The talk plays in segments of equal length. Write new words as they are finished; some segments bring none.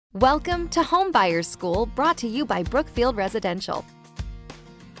Welcome to Homebuyers School, brought to you by Brookfield Residential.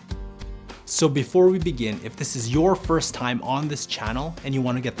 So before we begin, if this is your first time on this channel and you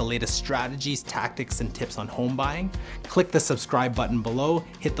want to get the latest strategies, tactics, and tips on home buying, click the subscribe button below,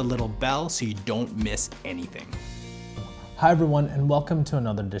 hit the little bell so you don't miss anything. Hi everyone, and welcome to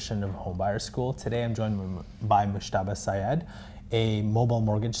another edition of Homebuyers School. Today I'm joined by Mujtaba Syed, a mobile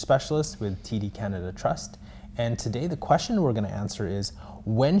mortgage specialist with TD Canada Trust. And today the question we're going to answer is,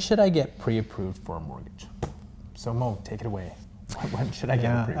 when should I get pre-approved for a mortgage? So Mo, take it away. When should I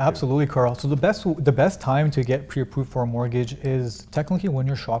get pre-approved? Absolutely, Carl. So the best time to get pre-approved for a mortgage is technically when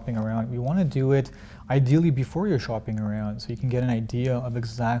you're shopping around. We want to do it ideally before you're shopping around, so you can get an idea of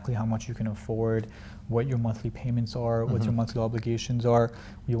exactly how much you can afford, what your monthly payments are, what your monthly obligations are.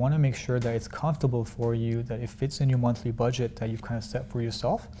 You want to make sure that it's comfortable for you, that it fits in your monthly budget that you've kind of set for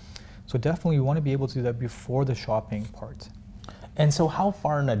yourself. So definitely you want to be able to do that before the shopping part. And so how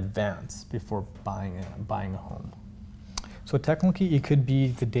far in advance before buying a home? So technically it could be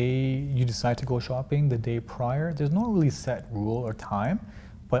the day you decide to go shopping, the day prior. There's no really set rule or time,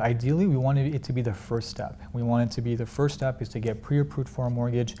 but ideally we want it to be the first step. We want it to be the first step is to get pre-approved for a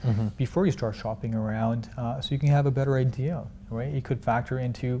mortgage before you start shopping around, so you can have a better idea, right? You could factor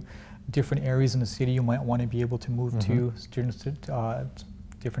into different areas in the city you might want to be able to move to,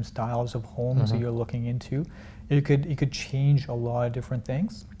 different styles of homes that you're looking into. It could change a lot of different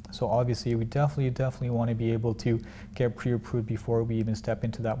things. So obviously we definitely want to be able to get pre-approved before we even step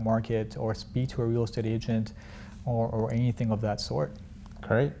into that market or speak to a real estate agent or anything of that sort.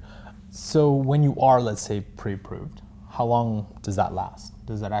 Great. So when you are, let's say, pre-approved, how long does that last?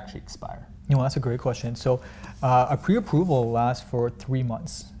 Does that actually expire? You know, that's a great question. So a pre-approval lasts for 3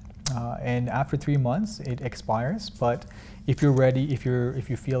 months. And after 3 months, it expires. But if you're ready, if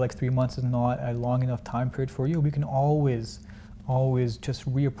you feel like 3 months is not a long enough time period for you, we can always just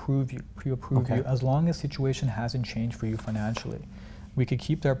pre-approve you, as long as situation hasn't changed for you financially. We could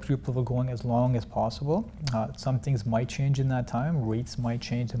keep that pre-approval going as long as possible. Some things might change in that time. Rates might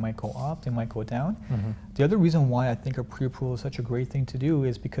change. They might go up. They might go down. The other reason why I think a pre-approval is such a great thing to do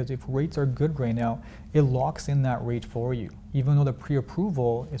is because if rates are good right now, it locks in that rate for you. Even though the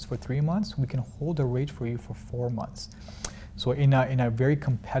pre-approval is for 3 months, we can hold the rate for you for 4 months. So in a very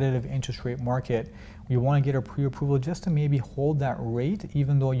competitive interest rate market, we want to get a pre-approval just to maybe hold that rate,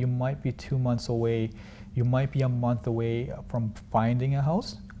 even though you might be 2 months away, you might be a month away from finding a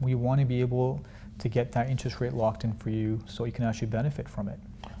house. We want to be able to get that interest rate locked in for you so you can actually benefit from it.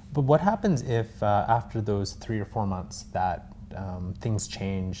 But what happens if after those 3 or 4 months that things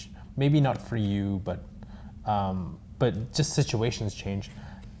change, maybe not for you, but just situations change?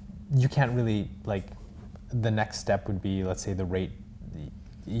 You can't really, like, the next step would be, let's say, the rate,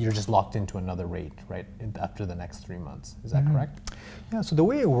 you're just locked into another rate, right, after the next 3 months. Is that correct? Yeah, so the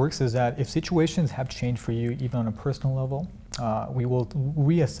way it works is that if situations have changed for you, even on a personal level, we will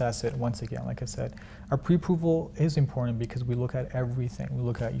reassess it once again. Like I said, our pre-approval is important because we look at everything. We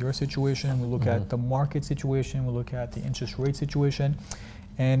look at your situation, we look at the market situation, we look at the interest rate situation.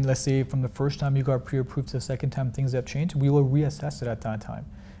 And let's say from the first time you got pre-approved to the second time things have changed, we will reassess it at that time.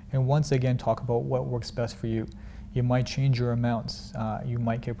 And once again, talk about what works best for you. You might change your amounts. You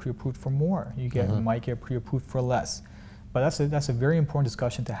might get pre-approved for more. You might get pre-approved for less. But that's a very important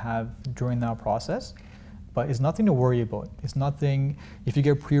discussion to have during that process. But it's nothing to worry about. It's nothing, if you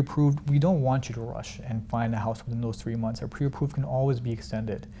get pre-approved, we don't want you to rush and find a house within those 3 months. Our pre-approved can always be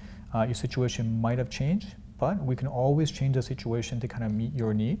extended. Your situation might have changed, but we can always change the situation to kind of meet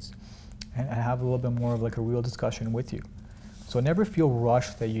your needs and have a little bit more of like a real discussion with you. So never feel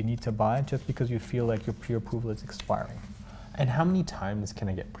rushed that you need to buy just because you feel like your pre-approval is expiring. And how many times can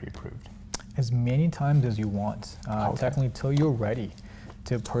I get pre-approved? As many times as you want, technically till you're ready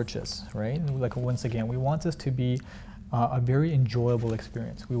to purchase, right? Like, once again, we want this to be a very enjoyable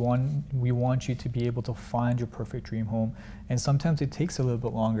experience. We want you to be able to find your perfect dream home, and sometimes it takes a little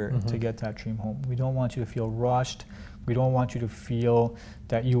bit longer to get that dream home. We don't want you to feel rushed. We don't want you to feel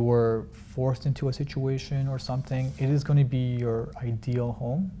that you were forced into a situation or something. It is going to be your ideal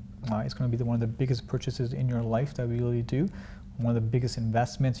home. It's going to be one of the biggest purchases in your life that we really do. One of the biggest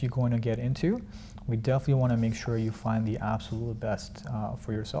investments you're going to get into. We definitely want to make sure you find the absolute best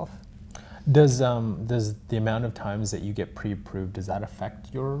for yourself. Does the amount of times that you get pre-approved, does that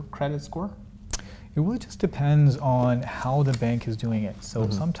affect your credit score? It really just depends on how the bank is doing it. So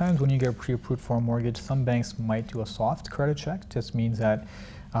sometimes when you get pre-approved for a mortgage, some banks might do a soft credit check. Just means that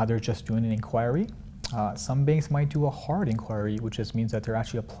they're just doing an inquiry. Some banks might do a hard inquiry, which just means that they're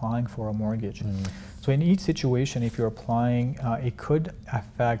actually applying for a mortgage. So in each situation, if you're applying, it could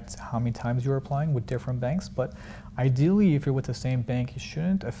affect how many times you're applying with different banks, but ideally, if you're with the same bank, it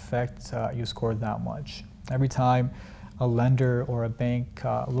shouldn't affect your score that much. Every time a lender or a bank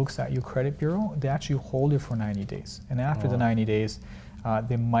looks at your credit bureau, they actually hold it for 90 days. And after the 90 days,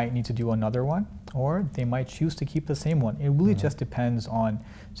 they might need to do another one, or they might choose to keep the same one. It really just depends on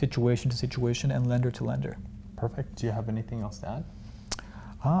situation to situation and lender to lender. Perfect. Do you have anything else to add?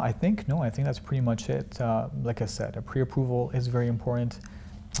 I think that's pretty much it. Like I said, a pre-approval is very important.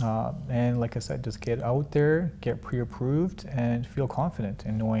 And like I said, just get out there, get pre-approved, and feel confident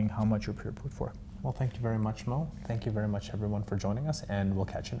in knowing how much you're pre-approved for. Well, thank you very much, Mo. Thank you very much, everyone, for joining us, and we'll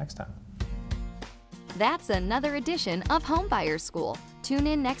catch you next time. That's another edition of Homebuyer School. Tune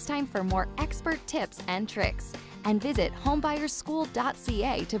in next time for more expert tips and tricks. And visit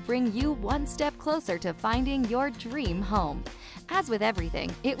homebuyerschool.ca to bring you one step closer to finding your dream home. As with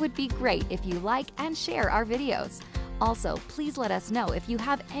everything, it would be great if you like and share our videos. Also, please let us know if you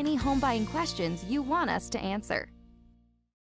have any home buying questions you want us to answer.